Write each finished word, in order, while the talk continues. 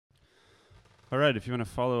All right, if you want to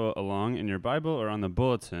follow along in your Bible or on the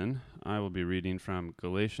bulletin, I will be reading from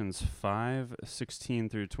Galatians 5:16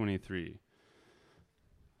 through 23.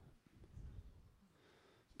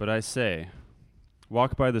 But I say,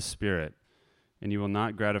 walk by the Spirit, and you will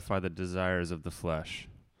not gratify the desires of the flesh.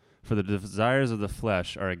 For the desires of the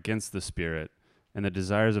flesh are against the Spirit, and the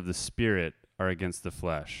desires of the Spirit are against the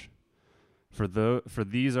flesh. For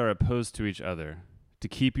these are opposed to each other, to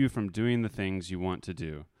keep you from doing the things you want to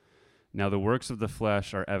do. Now the works of the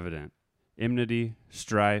flesh are evident: enmity,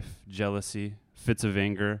 strife, jealousy, fits of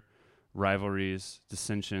anger, rivalries,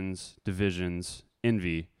 dissensions, divisions,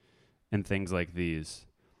 envy, and things like these.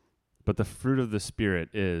 But the fruit of the Spirit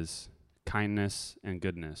is kindness and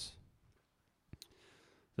goodness.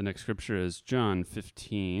 The next scripture is John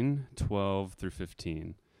 15:12 through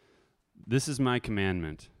 15. This is my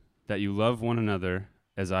commandment, that you love one another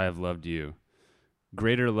as I have loved you.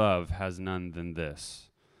 Greater love has none than this,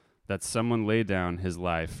 that someone lay down his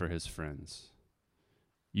life for his friends.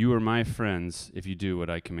 You are my friends if you do what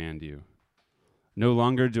I command you. No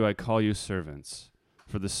longer do I call you servants,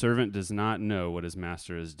 for the servant does not know what his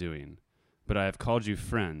master is doing. But I have called you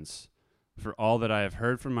friends, for all that I have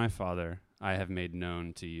heard from my Father I have made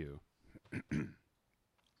known to you.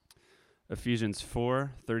 Ephesians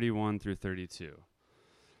 4:31 through 32.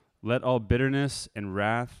 Let all bitterness and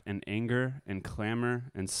wrath and anger and clamor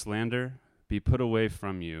and slander be put away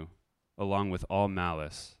from you, along with all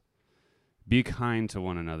malice. Be kind to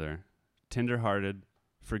one another, tender-hearted,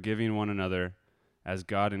 forgiving one another, as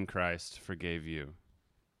God in Christ forgave you.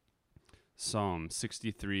 Psalm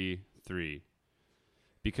 63:3.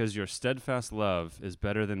 Because your steadfast love is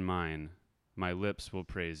better than mine, my lips will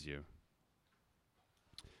praise you.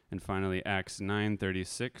 And finally, Acts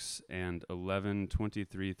 9:36 and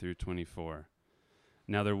 11:23 through 24.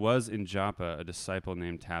 Now there was in Joppa a disciple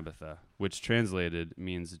named Tabitha, which translated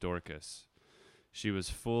means Dorcas. She was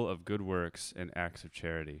full of good works and acts of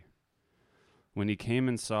charity. When he came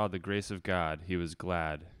and saw the grace of God, he was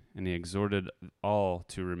glad, and he exhorted all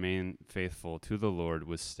to remain faithful to the Lord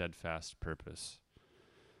with steadfast purpose.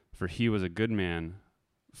 For he was a good man,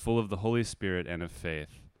 full of the Holy Spirit and of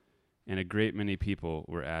faith, and a great many people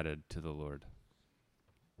were added to the Lord.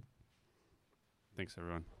 Thanks,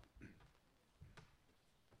 everyone.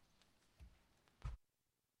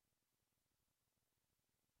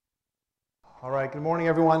 All right, good morning,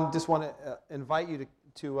 everyone. Just want to invite you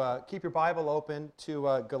to keep your Bible open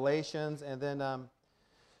to Galatians, and then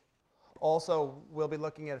also we'll be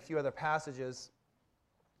looking at a few other passages.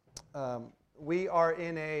 We are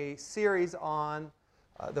in a series on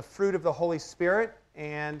the fruit of the Holy Spirit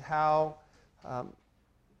and how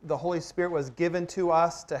the Holy Spirit was given to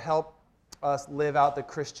us to help us live out the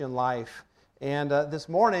Christian life. And this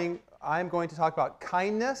morning, I'm going to talk about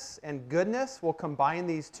kindness and goodness. We'll combine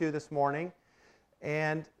these two this morning.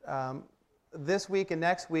 And this week and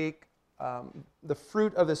next week, the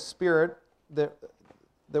fruit of the Spirit that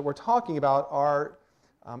we're talking about are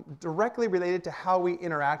directly related to how we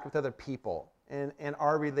interact with other people and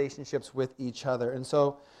our relationships with each other. And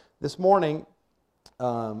so this morning,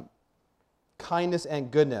 kindness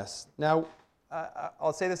and goodness. Now,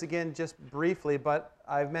 I'll say this again just briefly, but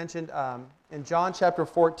I've mentioned in John chapter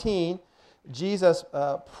 14, Jesus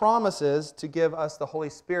promises to give us the Holy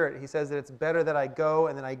Spirit. He says that it's better that I go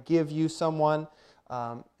and then I give you someone.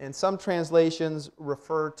 And some translations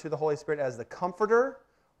refer to the Holy Spirit as the Comforter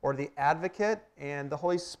or the Advocate. And the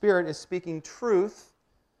Holy Spirit is speaking truth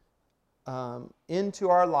into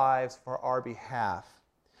our lives for our behalf.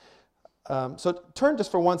 So turn just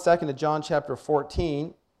for 1 second to John chapter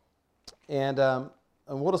 14. And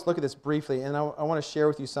we'll just look at this briefly. And I want to share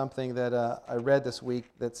with you something that I read this week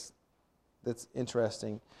that's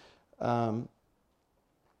interesting. John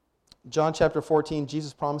chapter 14,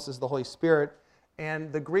 Jesus promises the Holy Spirit.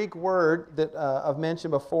 And the Greek word that I've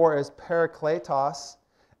mentioned before is parakletos.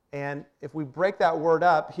 And if we break that word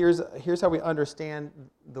up, here's how we understand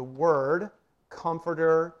the word: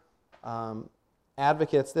 comforter,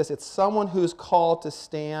 advocate. It's someone who's called to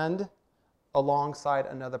stand alongside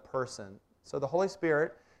another person. So the Holy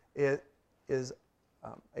Spirit is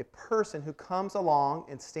a person who comes along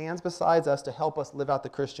and stands beside us to help us live out the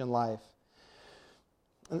Christian life.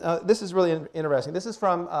 And, this is really interesting. This is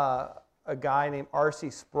from a guy named R.C.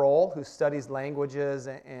 Sproul, who studies languages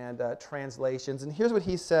and translations. And here's what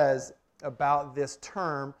he says about this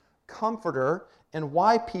term, comforter, and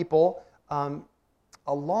why people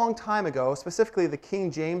a long time ago, specifically the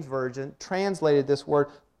King James Version, translated this word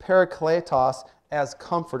parakletos as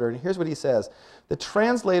comforter. And here's what he says. The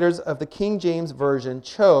translators of the King James Version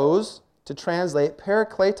chose to translate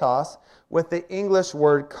parakletos with the English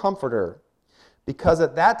word comforter. because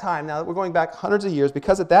at that time, now we're going back hundreds of years,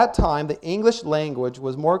 because at that time the English language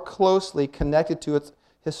was more closely connected to its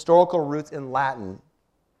historical roots in Latin.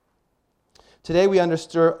 Today we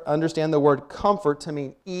understand the word comfort to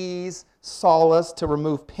mean ease, solace, to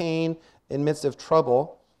remove pain in midst of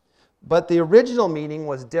trouble. But the original meaning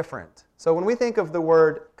was different. So when we think of the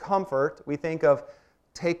word comfort, we think of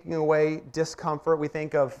taking away discomfort. We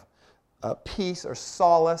think of peace or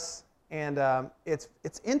solace. And it's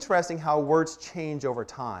interesting how words change over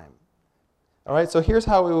time. All right, so here's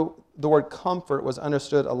how the word comfort was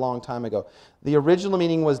understood a long time ago. The original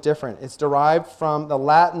meaning was different. It's derived from the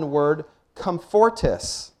Latin word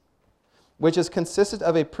comfortus, which is consisted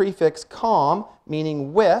of a prefix com,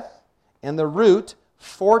 meaning with, and the root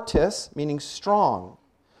fortis, meaning strong.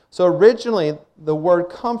 So originally, the word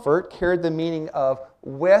comfort carried the meaning of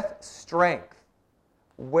with strength.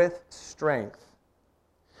 With strength.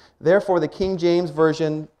 Therefore, the King James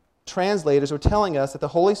Version translators were telling us that the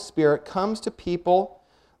Holy Spirit comes to people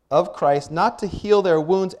of Christ not to heal their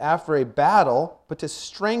wounds after a battle, but to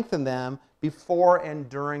strengthen them before and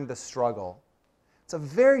during the struggle. It's a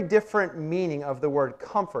very different meaning of the word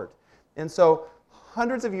comfort. And so,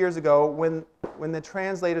 hundreds of years ago, when the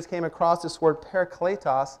translators came across this word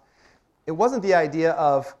parakletos, it wasn't the idea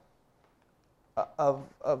of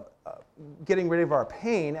getting rid of our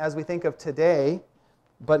pain as we think of today,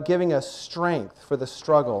 but giving us strength for the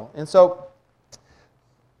struggle. And so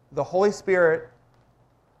the Holy Spirit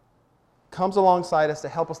comes alongside us to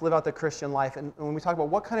help us live out the Christian life. And when we talk about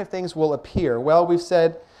what kind of things will appear, well, we've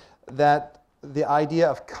said that the idea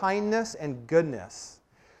of kindness and goodness.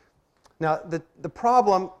 Now, the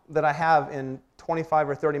problem that I have in 25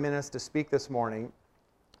 or 30 minutes to speak this morning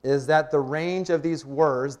is that the range of these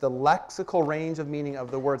words, the lexical range of meaning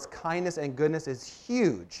of the words kindness and goodness is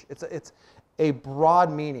huge. It's a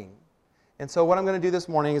broad meaning. And so what I'm going to do this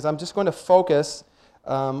morning is I'm just going to focus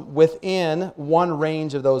within one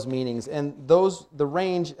range of those meanings. And the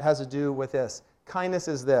range has to do with this. Kindness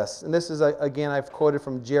is this. And this is, again, I've quoted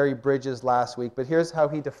from Jerry Bridges last week, but here's how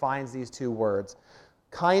he defines these two words.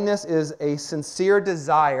 Kindness is a sincere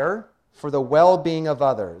desire for the well-being of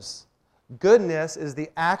others. Goodness is the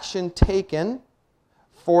action taken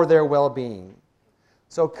for their well-being.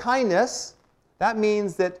 So kindness, that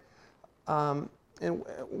means that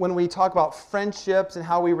when we talk about friendships and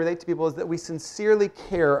how we relate to people, is that we sincerely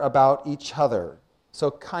care about each other.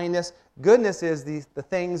 So kindness, goodness is the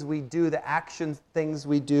things we do, the actions, things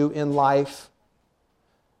we do in life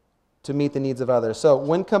to meet the needs of others. So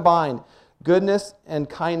when combined, goodness and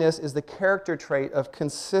kindness is the character trait of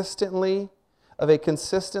a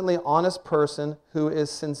consistently honest person who is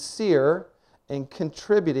sincere in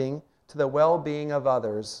contributing to the well-being of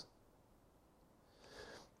others.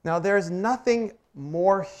 Now, there's nothing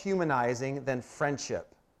more humanizing than friendship.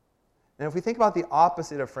 And if we think about the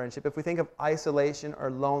opposite of friendship, if we think of isolation or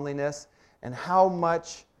loneliness and how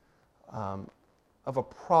much of a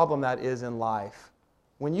problem that is in life,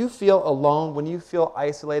 when you feel alone, when you feel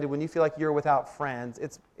isolated, when you feel like you're without friends,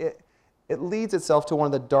 it leads itself to one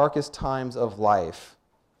of the darkest times of life.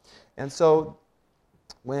 And so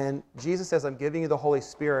when Jesus says, I'm giving you the Holy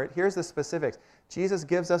Spirit, here's the specifics. Jesus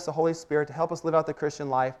gives us the Holy Spirit to help us live out the Christian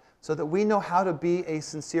life so that we know how to be a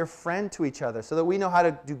sincere friend to each other, so that we know how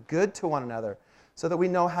to do good to one another, so that we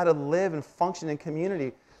know how to live and function in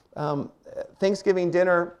community. Thanksgiving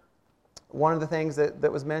dinner, one of the things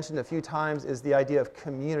that was mentioned a few times is the idea of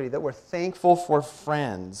community, that we're thankful for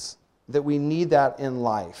friends, that we need that in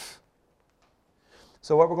life.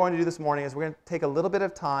 So what we're going to do this morning is we're going to take a little bit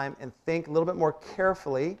of time and think a little bit more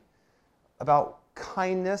carefully about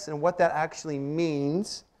kindness and what that actually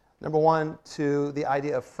means. Number one, to the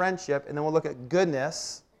idea of friendship, and then we'll look at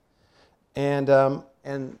goodness and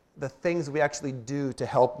the things we actually do to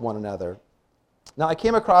help one another. Now, I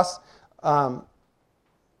came across a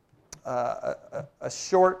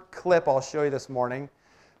short clip I'll show you this morning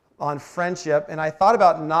on friendship, and I thought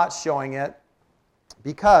about not showing it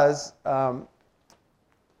because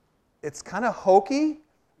it's kind of hokey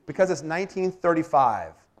because it's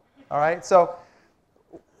 1935. All right, so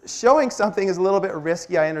showing something is a little bit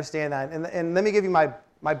risky, I understand that. And let me give you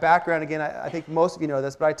my background again. I think most of you know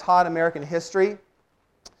this, but I taught American history.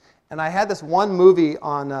 And I had this one movie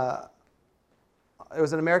on, it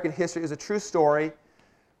was an American history, it was a true story.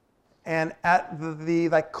 And at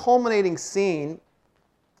the culminating scene,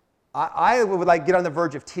 I would get on the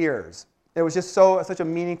verge of tears. It was just such a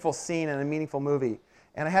meaningful scene and a meaningful movie.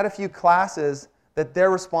 And I had a few classes that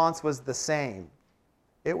their response was the same.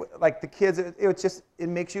 Like the kids, it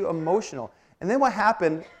makes you emotional. And then what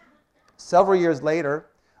happened several years later,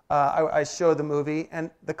 I showed the movie,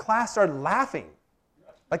 and the class started laughing.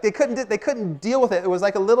 Like they couldn't deal with it. It was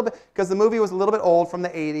like a little bit, because the movie was a little bit old from the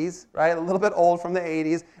 80s, right? A little bit old from the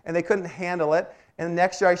 80s, and they couldn't handle it. And the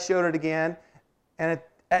next year I showed it again, and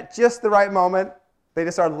at just the right moment, they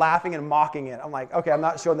just started laughing and mocking it. I'm like, okay, I'm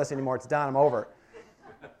not showing this anymore. It's done. I'm over.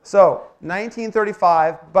 So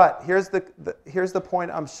 1935, but here's the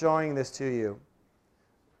point I'm showing this to you.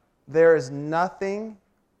 There is nothing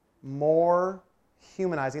more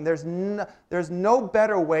humanizing. There's no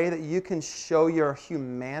better way that you can show your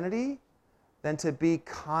humanity than to be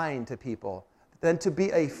kind to people, than to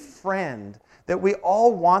be a friend. That we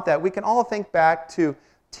all want that. We can all think back to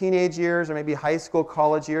teenage years or maybe high school,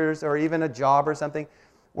 college years, or even a job or something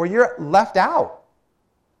where you're left out,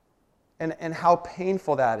 and how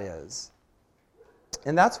painful that is.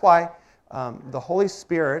 And that's why the Holy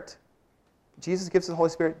Spirit, Jesus gives the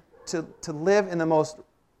Holy Spirit to live in the most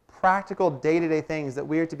practical day-to-day things, that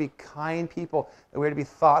we are to be kind people, that we are to be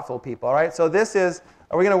thoughtful people. All right, so this is,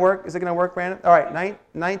 are we going to work? Is it going to work, Brandon? All right,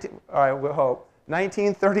 all right, we'll hope.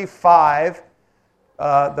 1935,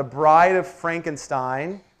 The Bride of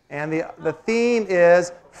Frankenstein, and the theme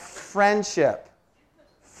is friendship.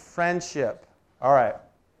 Friendship. All right.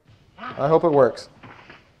 I hope it works.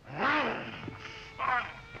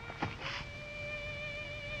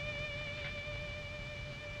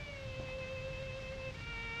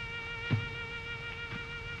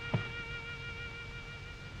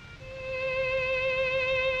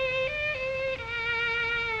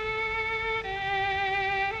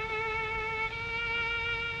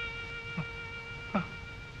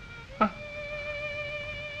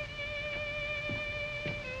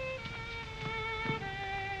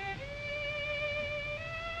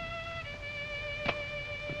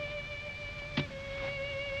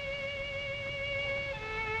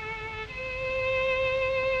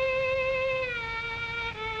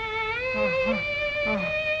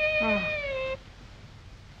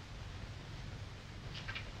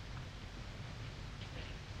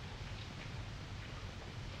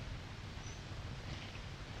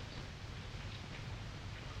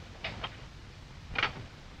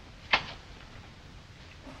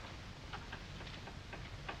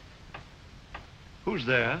 Who's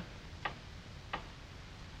there?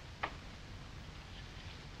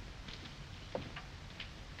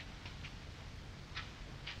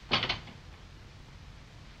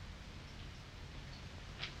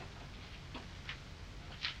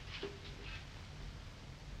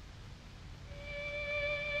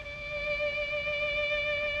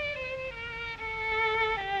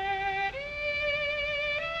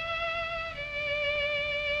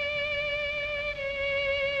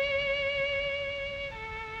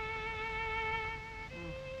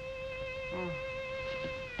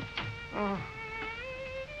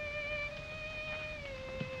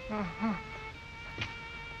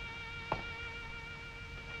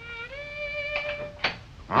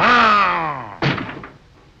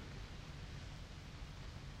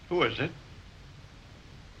 Who is it?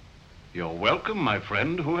 You're welcome, my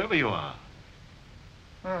friend, whoever you are.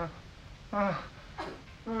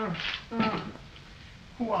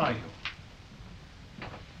 Who are you?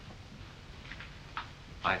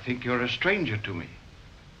 I think you're a stranger to me.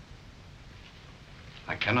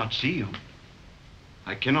 I cannot see you.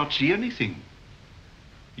 I cannot see anything.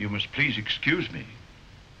 You must please excuse me,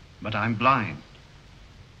 but I'm blind.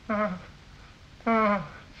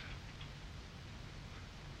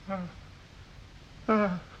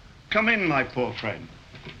 Come in, my poor friend.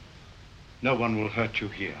 No one will hurt you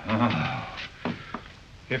here.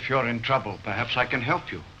 If you're in trouble, perhaps I can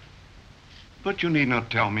help you. But you need not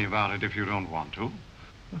tell me about it if you don't want to.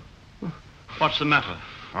 What's the matter?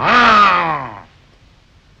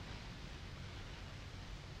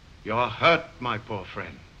 You're hurt, my poor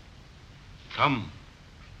friend. Come.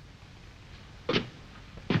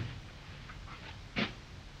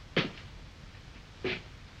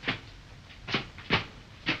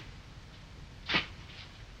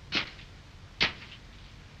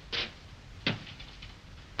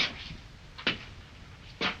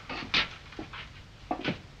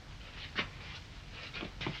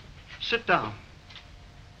 Sit down.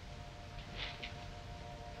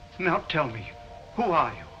 Now tell me, who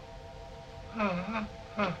are you?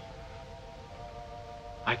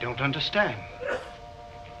 I don't understand.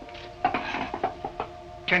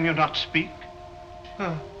 Can you not speak?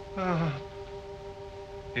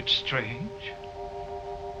 It's strange.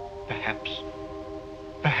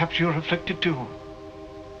 Perhaps you're afflicted too.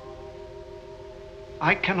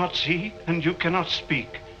 I cannot see and you cannot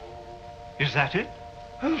speak. Is that it?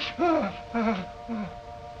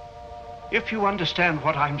 If you understand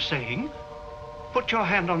what I'm saying, put your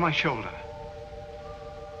hand on my shoulder.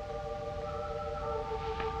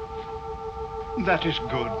 That is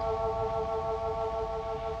good.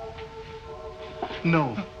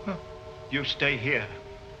 No, you stay here.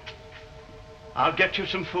 I'll get you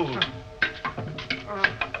some food.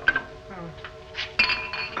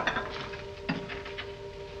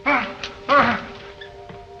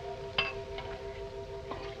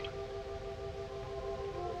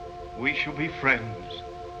 We shall be friends.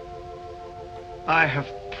 I have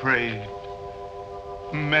prayed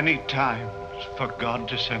many times for God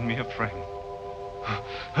to send me a friend.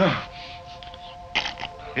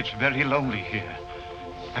 It's very lonely here,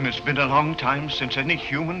 and it's been a long time since any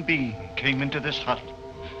human being came into this hut.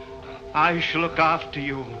 I shall look after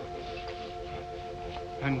you,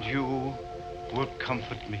 and you will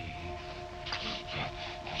comfort me.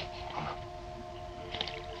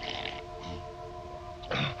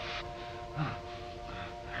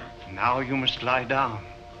 Now you must lie down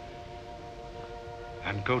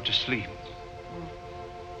and go to sleep.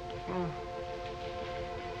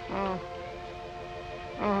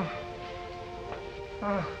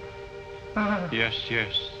 Yes,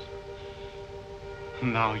 yes.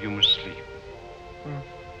 Now you must sleep.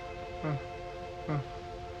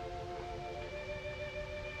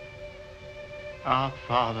 Our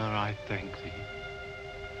Father, I thank thee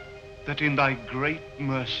that in thy great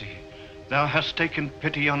mercy thou hast taken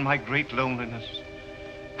pity on my great loneliness,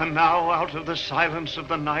 and now out of the silence of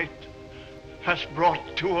the night hast brought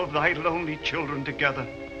two of thy lonely children together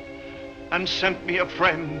and sent me a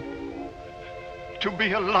friend to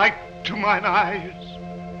be a light to mine eyes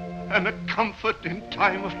and a comfort in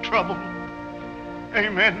time of trouble.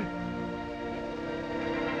 Amen.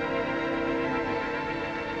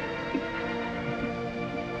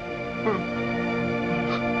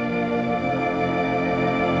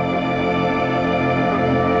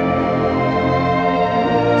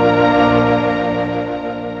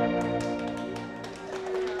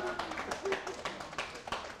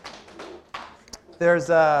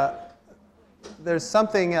 There's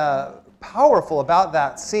something powerful about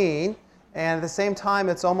that scene, and at the same time,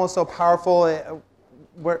 it's almost so powerful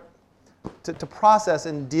to process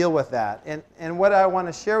and deal with that. And what I want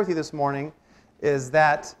to share with you this morning is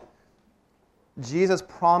that Jesus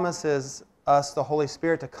promises us the Holy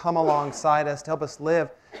Spirit to come alongside us, to help us live,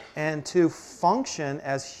 and to function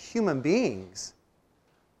as human beings.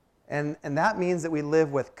 And that means that we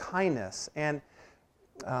live with kindness. And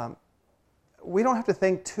we don't have to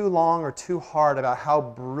think too long or too hard about how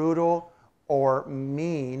brutal or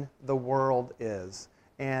mean the world is.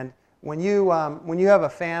 And when you have a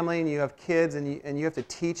family and you have kids and you have to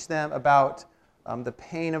teach them about the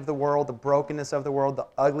pain of the world, the brokenness of the world, the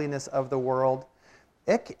ugliness of the world,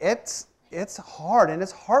 it's hard and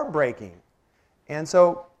it's heartbreaking. And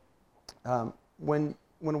so when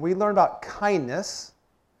we learn about kindness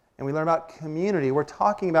and we learn about community,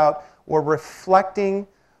 we're reflecting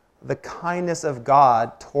the kindness of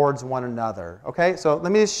God towards one another. Okay, so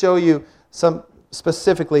let me just show you some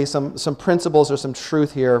principles or some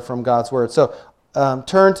truth here from God's Word. So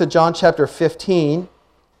turn to John chapter 15,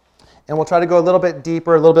 and we'll try to go a little bit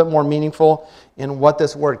deeper, a little bit more meaningful in what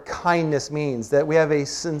this word kindness means, that we have a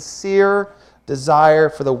sincere desire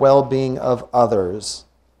for the well-being of others.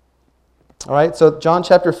 All right, so John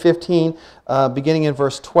chapter 15, beginning in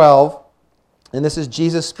verse 12, and this is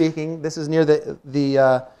Jesus speaking. This is near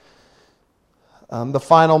the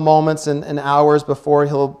final moments and hours before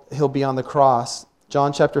he'll be on the cross.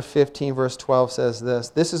 John chapter 15, verse 12 says this: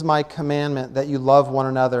 "This is my commandment, that you love one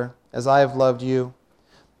another as I have loved you.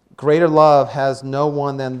 Greater love has no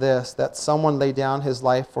one than this, that someone lay down his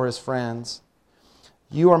life for his friends.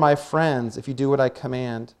 You are my friends if you do what I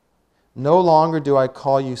command. No longer do I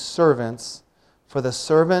call you servants, for the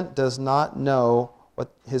servant does not know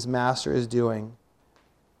what his master is doing.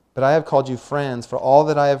 But I have called you friends, for all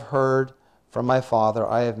that I have heard from my Father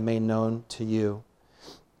I have made known to you."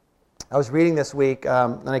 I was reading this week,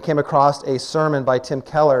 and I came across a sermon by Tim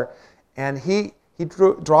Keller, and he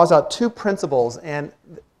draws out two principles, and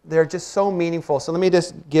they're just so meaningful. So let me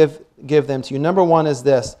just give them to you. Number one is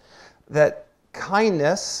this, that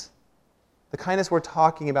kindness, the kindness we're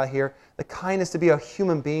talking about here, the kindness to be a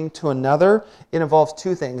human being to another, it involves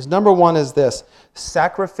two things. Number one is this: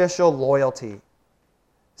 sacrificial loyalty.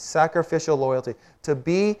 Sacrificial loyalty. To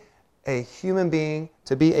be a human being,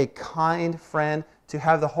 to be a kind friend, to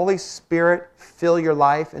have the Holy Spirit fill your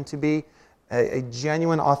life, and to be a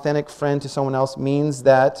genuine, authentic friend to someone else means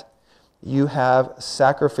that you have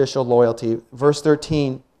sacrificial loyalty. Verse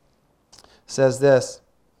 13 says this: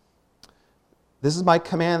 "This is my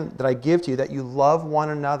command that I give to you, that you love one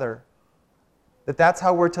another." That's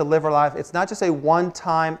how we're to live our life. It's not just a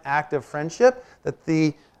one-time act of friendship, that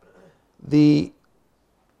the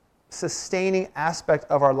sustaining aspect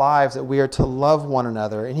of our lives that we are to love one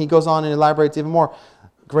another. And he goes on and elaborates even more.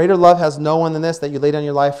 Greater love has no one than this, that you lay down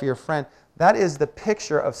your life for your friend. That is the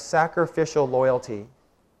picture of sacrificial loyalty.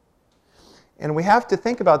 And we have to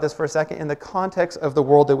think about this for a second in the context of the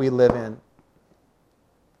world that we live in,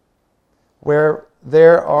 where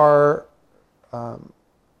there are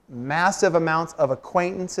massive amounts of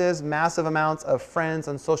acquaintances, massive amounts of friends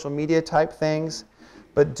on social media type things.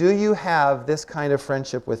 But do you have this kind of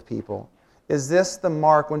friendship with people? Is this the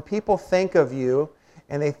mark? When people think of you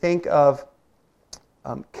and they think of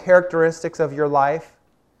characteristics of your life,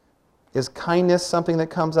 is kindness something that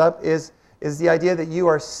comes up? Is the idea that you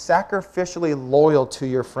are sacrificially loyal to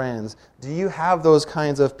your friends? Do you have those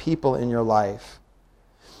kinds of people in your life?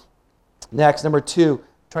 Next, number 2,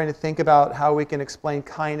 trying to think about how we can explain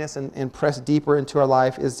kindness and press deeper into our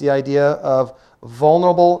life is the idea of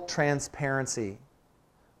vulnerable transparency.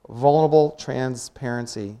 Vulnerable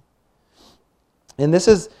transparency. And this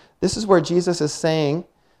is where Jesus is saying,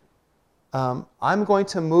 I'm going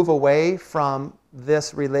to move away from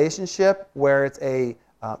this relationship where it's a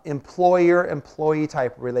employer-employee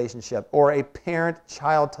type relationship or a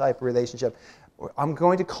parent-child type relationship. I'm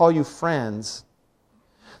going to call you friends.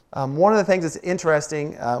 One of the things that's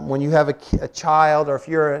interesting when you have a child or if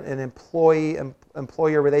you're an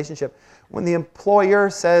employee-employer relationship, when the employer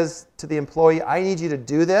says to the employee, I need you to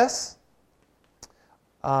do this,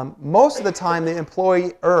 most of the time the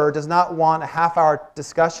employer does not want a half-hour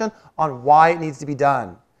discussion on why it needs to be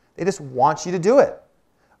done. They just want you to do it.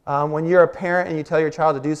 When you're a parent and you tell your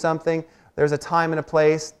child to do something, there's a time and a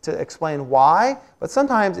place to explain why, but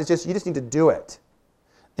sometimes it's just you just need to do it.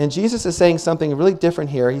 And Jesus is saying something really different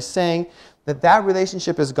here. He's saying that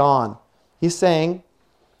relationship is gone. He's saying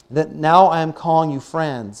that now I am calling you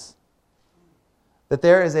friends. That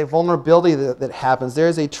there is a vulnerability that happens. There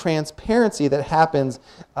is a transparency that happens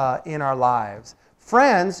in our lives.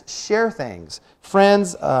 Friends share things.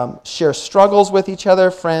 Friends share struggles with each other.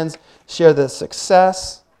 Friends share the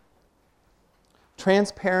success.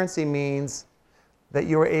 Transparency means that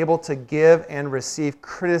you are able to give and receive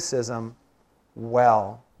criticism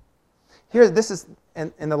well. Here, this is,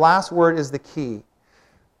 and the last word is the key.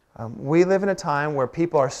 We live in a time where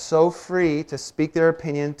people are so free to speak their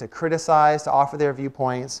opinion, to criticize, to offer their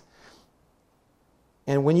viewpoints.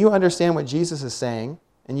 And when you understand what Jesus is saying,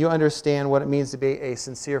 and you understand what it means to be a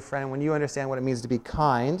sincere friend, when you understand what it means to be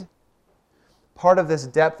kind, part of this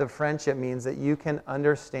depth of friendship means that you can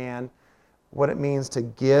understand what it means to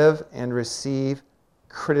give and receive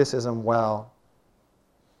criticism well.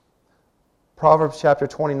 Proverbs chapter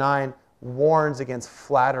 29 warns against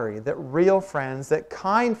flattery, that real friends, that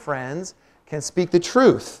kind friends can speak the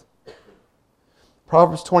truth.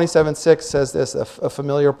 Proverbs 27:6 says this, a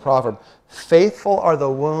familiar proverb, faithful are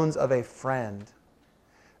the wounds of a friend.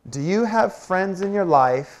 Do you have friends in your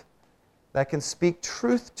life that can speak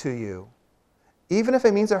truth to you, even if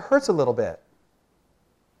it means it hurts a little bit?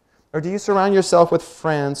 Or do you surround yourself with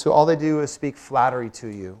friends who all they do is speak flattery to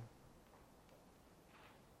you?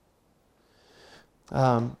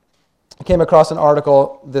 I came across an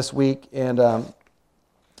article this week, and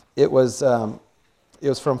it was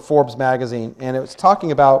from Forbes magazine, and it was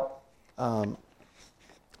talking about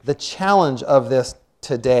the challenge of this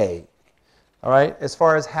today. All right, as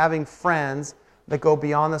far as having friends that go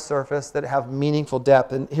beyond the surface, that have meaningful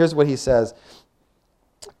depth. And here's what he says: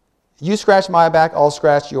 "You scratch my back, I'll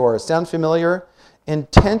scratch yours." Sound familiar?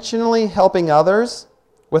 Intentionally helping others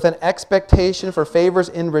with an expectation for favors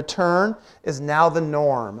in return is now the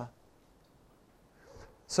norm.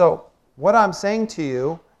 So, what I'm saying to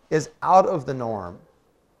you is out of the norm.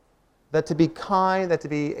 That to be kind, that to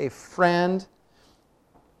be a friend,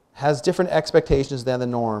 has different expectations than the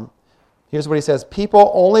norm. Here's what he says: people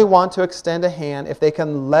only want to extend a hand if they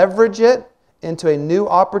can leverage it into a new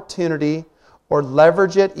opportunity, or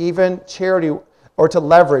leverage it even charity, or to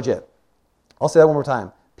leverage it. I'll say that one more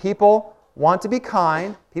time. People want to be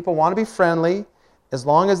kind, people want to be friendly, as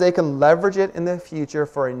long as they can leverage it in the future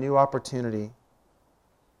for a new opportunity.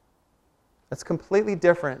 That's completely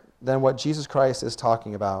different than what Jesus Christ is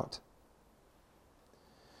talking about.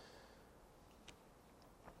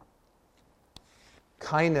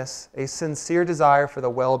 Kindness, a sincere desire for the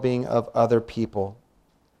well-being of other people.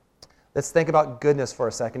 Let's think about goodness for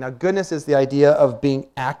a second. Now, goodness is the idea of being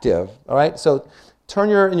active. All right, so turn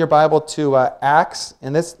in your Bible to Acts,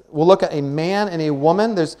 and we'll look at a man and a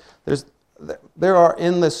woman. There are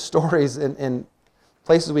endless stories and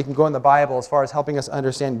places we can go in the Bible as far as helping us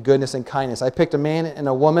understand goodness and kindness. I picked a man and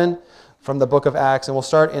a woman from the book of Acts, and we'll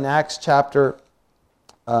start in Acts chapter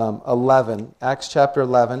 11. Acts chapter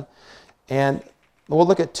 11, and we'll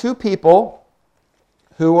look at two people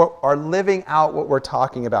who are living out what we're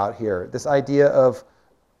talking about here. This idea of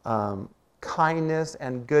kindness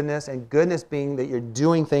and goodness being that you're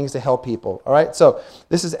doing things to help people. All right, so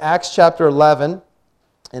this is Acts chapter 11,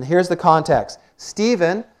 and here's the context.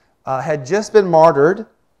 Stephen had just been martyred,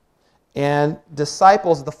 and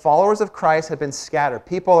disciples, the followers of Christ, had been scattered.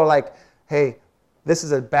 People are like, hey, this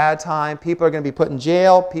is a bad time. People are going to be put in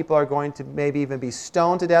jail. People are going to maybe even be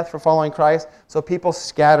stoned to death for following Christ. So people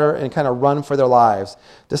scatter and kind of run for their lives.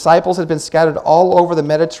 Disciples had been scattered all over the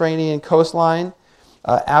Mediterranean coastline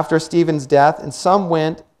after Stephen's death, and some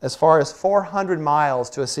went as far as 400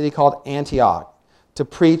 miles to a city called Antioch to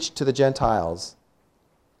preach to the Gentiles.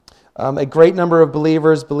 A great number of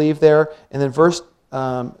believers believed there. And then verse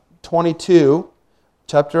 22,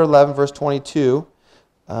 chapter 11, verse 22,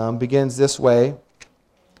 begins this way.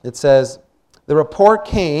 It says, "The report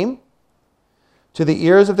came to the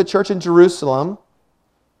ears of the church in Jerusalem,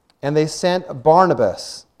 and they sent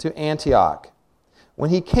Barnabas to Antioch. When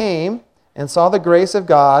he came and saw the grace of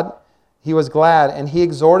God, he was glad, and he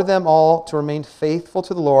exhorted them all to remain faithful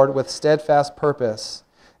to the Lord with steadfast purpose."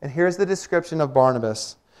 And here's the description of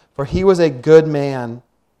Barnabas. "For he was a good man,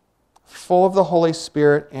 full of the Holy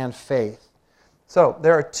Spirit and faith." So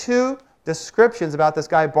there are two descriptions about this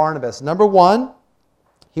guy Barnabas. Number one,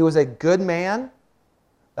 he was a good man.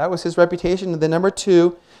 That was his reputation. And then number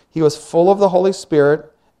two, he was full of the Holy Spirit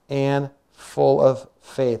and full of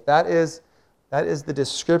faith. That is the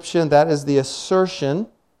description, that is the assertion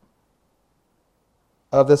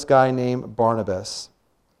of this guy named Barnabas.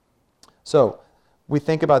 So we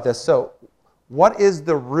think about this. So what is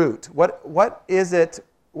the root? What is it?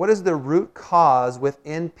 What is the root cause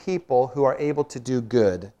within people who are able to do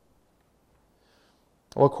good?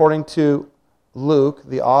 Well, according to Luke,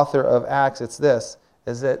 the author of Acts, it's this,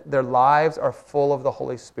 is that their lives are full of the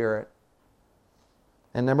Holy Spirit.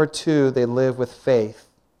 And number two, they live with faith.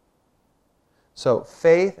 So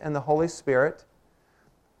faith and the Holy Spirit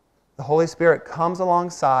comes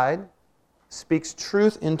alongside, speaks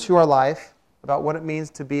truth into our life about what it means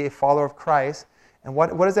to be a follower of Christ. And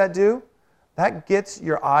what does that do? That gets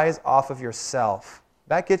your eyes off of yourself.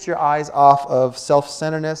 That gets your eyes off of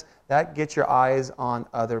self-centeredness. That gets your eyes on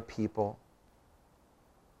other people.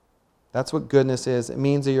 That's what goodness is. It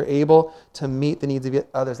means that you're able to meet the needs of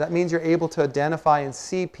others. That means you're able to identify and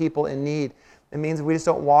see people in need. It means we just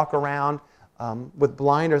don't walk around with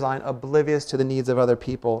blinders on, oblivious to the needs of other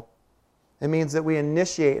people. It means that we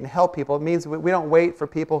initiate and help people. It means we don't wait for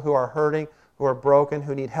people who are hurting, who are broken,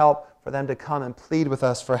 who need help, for them to come and plead with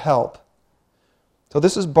us for help. So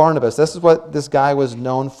this is Barnabas. This is what this guy was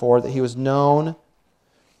known for, that he was known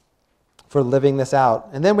for living this out.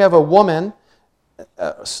 And then we have a woman,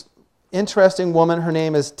 interesting woman. Her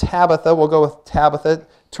name is Tabitha. We'll go with Tabitha.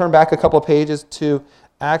 Turn back a couple of pages to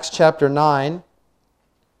Acts chapter 9.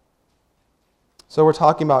 So we're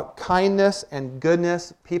talking about kindness and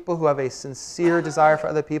goodness, people who have a sincere desire for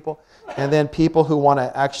other people, and then people who want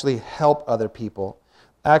to actually help other people.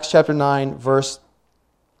 Acts chapter 9, verse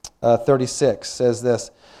 36 says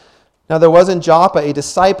this. "Now there was in Joppa a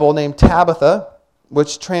disciple named Tabitha,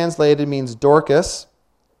 which translated means Dorcas.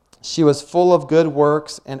 She was full of good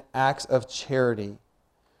works and acts of charity."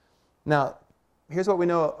 Now, here's what we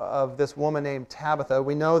know of this woman named Tabitha.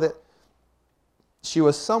 We know that she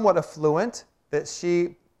was somewhat affluent, that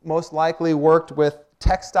she most likely worked with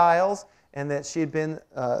textiles, and that she had been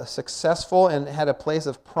successful and had a place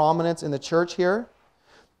of prominence in the church here.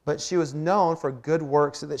 But she was known for good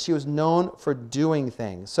works, that she was known for doing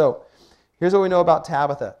things. So here's what we know about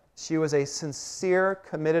Tabitha. She was a sincere,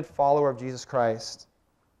 committed follower of Jesus Christ.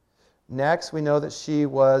 Next, we know that she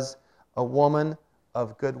was a woman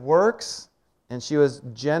of good works, and she was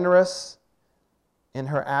generous in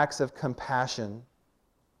her acts of compassion.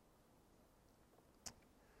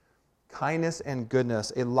 Kindness and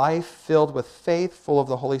goodness. A life filled with faith, full of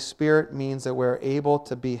the Holy Spirit, means that we're able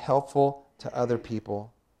to be helpful to other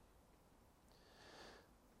people.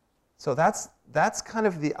 So that's kind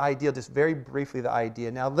of the idea, just very briefly the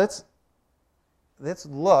idea. Now let's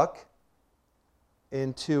look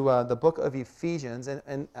into the book of Ephesians,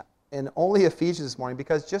 and only Ephesians this morning,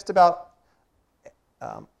 because just about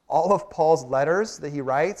all of Paul's letters that he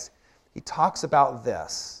writes, he talks about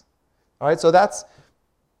this. All right, so that's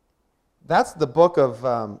the book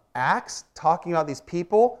of Acts, talking about these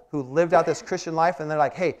people who lived out this Christian life, and they're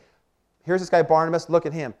like, hey, here's this guy Barnabas, look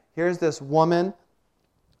at him. Here's this woman,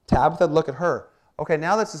 Tabitha, look at her. Okay,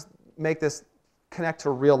 now let's just make this connect to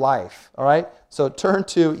real life, all right? So turn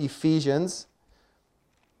to Ephesians,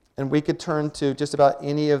 and we could turn to just about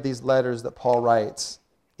any of these letters that Paul writes.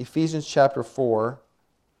 Ephesians chapter 4.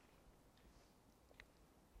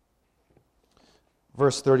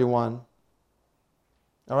 verse 31.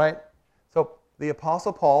 All right? So the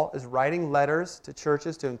Apostle Paul is writing letters to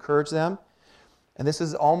churches to encourage them. And this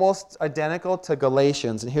is almost identical to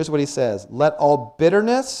Galatians. And here's what he says. Let all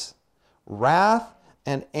bitterness, wrath,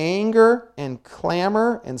 and anger, and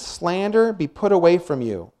clamor, and slander be put away from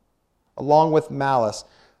you, along with malice.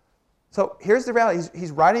 So here's the reality.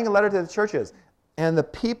 He's writing a letter to the churches. And the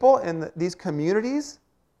people in these communities,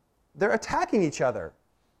 they're attacking each other.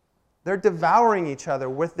 They're devouring each other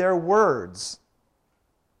with their words.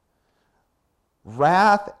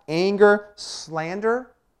 Wrath, anger,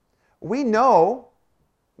 slander. We know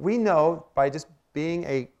by just being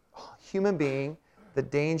a human being the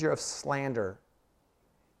danger of slander.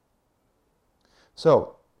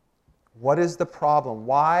 So, what is the problem?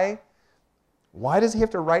 Why does he have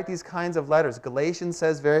to write these kinds of letters? Galatians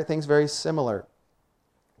says things very similar.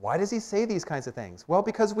 Why does he say these kinds of things? Well,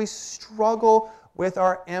 because we struggle with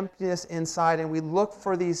our emptiness inside and we look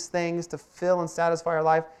for these things to fill and satisfy our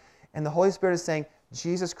life. And the Holy Spirit is saying,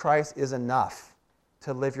 Jesus Christ is enough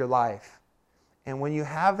to live your life. And when you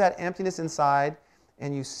have that emptiness inside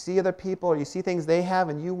and you see other people or you see things they have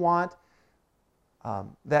and you want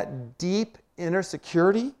that deep inner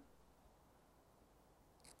security,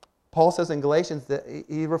 Paul says in Galatians that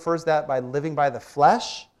he refers that by living by the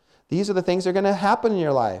flesh. These are the things that are going to happen in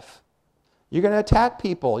your life. You're going to attack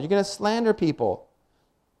people. You're going to slander people.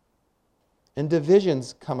 And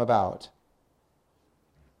divisions come about.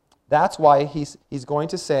 That's why he's going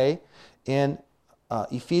to say in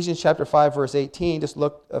Ephesians chapter 5, verse 18, just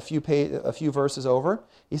look a few verses over.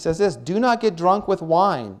 He says this, do not get drunk with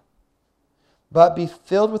wine, but be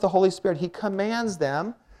filled with the Holy Spirit. He commands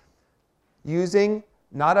them using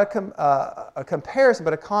not a comparison,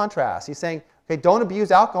 but a contrast. He's saying, okay, don't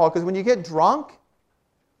abuse alcohol, because when you get drunk,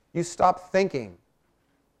 you stop thinking.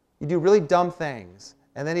 You do really dumb things.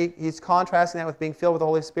 And then he's contrasting that with being filled with the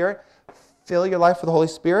Holy Spirit. Fill your life with the Holy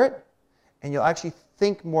Spirit, and you'll actually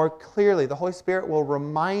think more clearly. The Holy Spirit will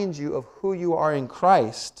remind you of who you are in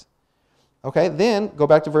Christ. Okay, then go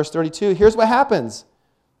back to verse 32. Here's what happens.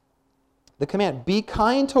 The command, be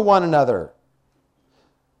kind to one another.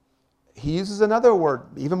 He uses another word,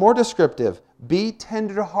 even more descriptive. Be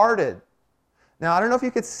tender-hearted. Now, I don't know if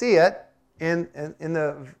you could see it in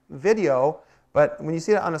the video, but when you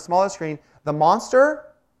see it on a smaller screen, the monster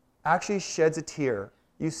actually sheds a tear.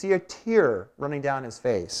 You see a tear running down his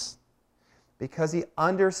face because he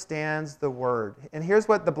understands the word. And here's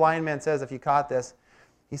what the blind man says, if you caught this.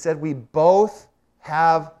 He said, we both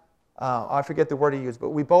have, I forget the word he used, but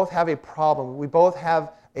we both have a problem. We both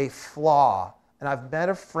have a flaw. And I've met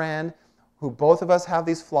a friend who both of us have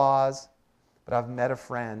these flaws, but I've met a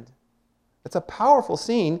friend. It's a powerful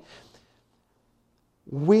scene.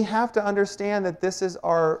 We have to understand that this is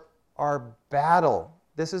our battle.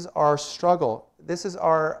 This is our struggle. This is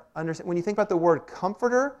our understanding. When you think about the word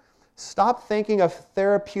comforter, stop thinking of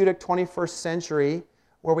therapeutic 21st century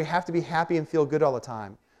where we have to be happy and feel good all the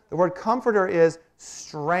time. The word comforter is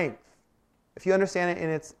strength. If you understand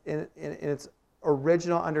it in its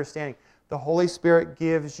original understanding, the Holy Spirit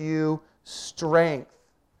gives you strength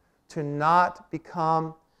to not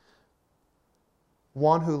become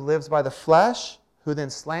one who lives by the flesh, who then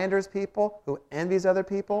slanders people, who envies other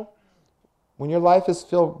people. When your life is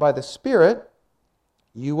filled by the Spirit,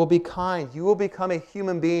 you will be kind. You will become a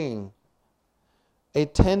human being, a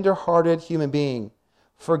tender-hearted human being,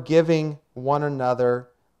 forgiving one another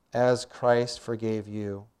as Christ forgave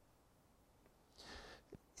you.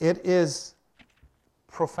 It is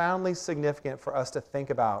profoundly significant for us to think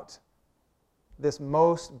about this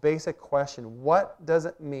most basic question. What does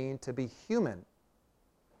it mean to be human?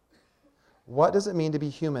 What does it mean to be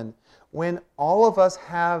human? When all of us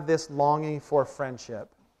have this longing for friendship,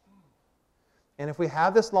 and if we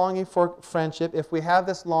have this longing for friendship, if we have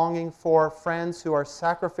this longing for friends who are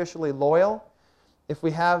sacrificially loyal, if we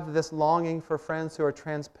have this longing for friends who are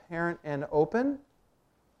transparent and open,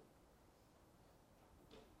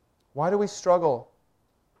 why do we struggle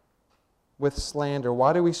with slander?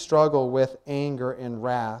 Why do we struggle with anger and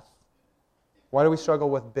wrath? Why do we struggle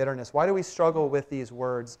with bitterness? Why do we struggle with these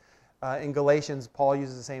words? In Galatians, Paul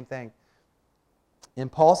uses the same thing.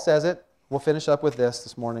 And Paul says it. We'll finish up with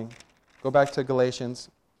this morning. Go back to Galatians.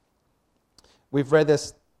 We've read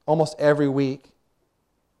this almost every week.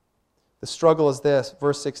 The struggle is this,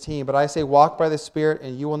 verse 16. But I say, walk by the Spirit,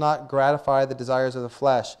 and you will not gratify the desires of the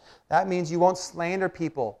flesh. That means you won't slander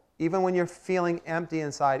people, even when you're feeling empty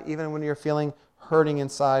inside, even when you're feeling hurting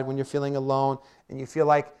inside, when you're feeling alone, and you feel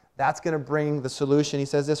like that's going to bring the solution. He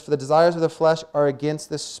says this, for the desires of the flesh are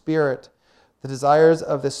against the Spirit. The desires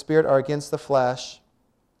of the Spirit are against the flesh.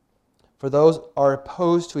 For those are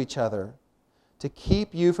opposed to each other, to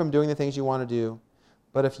keep you from doing the things you want to do.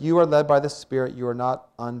 But if you are led by the Spirit, you are not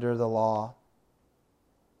under the law.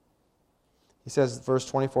 He says, verse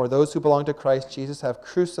 24, those who belong to Christ Jesus have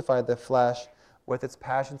crucified the flesh with its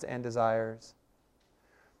passions and desires.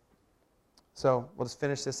 So we'll just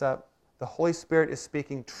finish this up. The Holy Spirit is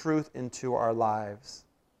speaking truth into our lives.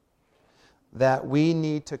 That we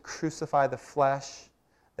need to crucify the flesh,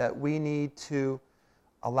 that we need to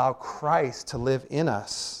allow Christ to live in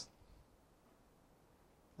us.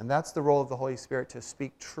 And that's the role of the Holy Spirit, to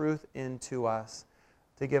speak truth into us,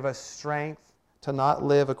 to give us strength to not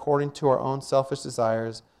live according to our own selfish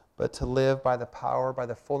desires, but to live by the power, by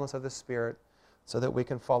the fullness of the Spirit, so that we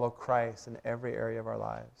can follow Christ in every area of our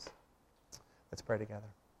lives. Let's pray together.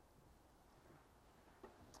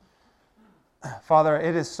 Father,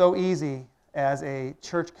 it is so easy as a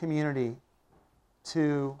church community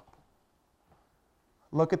to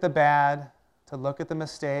look at the bad, to look at the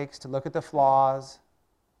mistakes, to look at the flaws,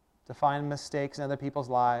 to find mistakes in other people's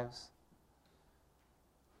lives.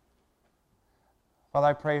 Father,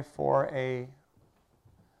 I pray for an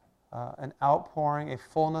outpouring, a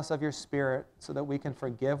fullness of your Spirit, so that we can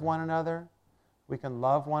forgive one another, we can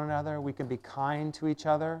love one another, we can be kind to each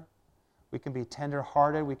other, we can be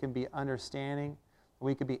tender-hearted, we can be understanding,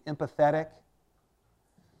 we can be empathetic,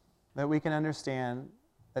 that we can understand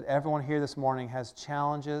that everyone here this morning has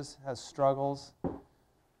challenges, has struggles.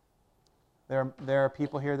 There are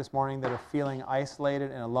people here this morning that are feeling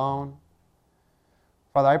isolated and alone.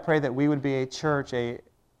 Father, I pray that we would be a church,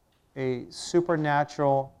 a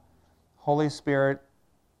supernatural, Holy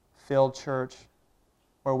Spirit-filled church,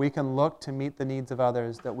 where we can look to meet the needs of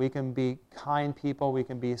others, that we can be kind people, we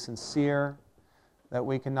can be sincere, that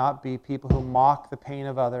we cannot be people who mock the pain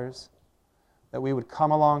of others, that we would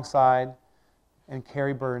come alongside and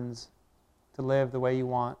carry burdens to live the way you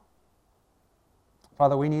want.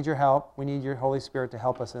 Father, we need your help. We need your Holy Spirit to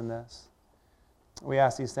help us in this. We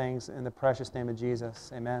ask these things in the precious name of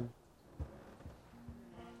Jesus. Amen.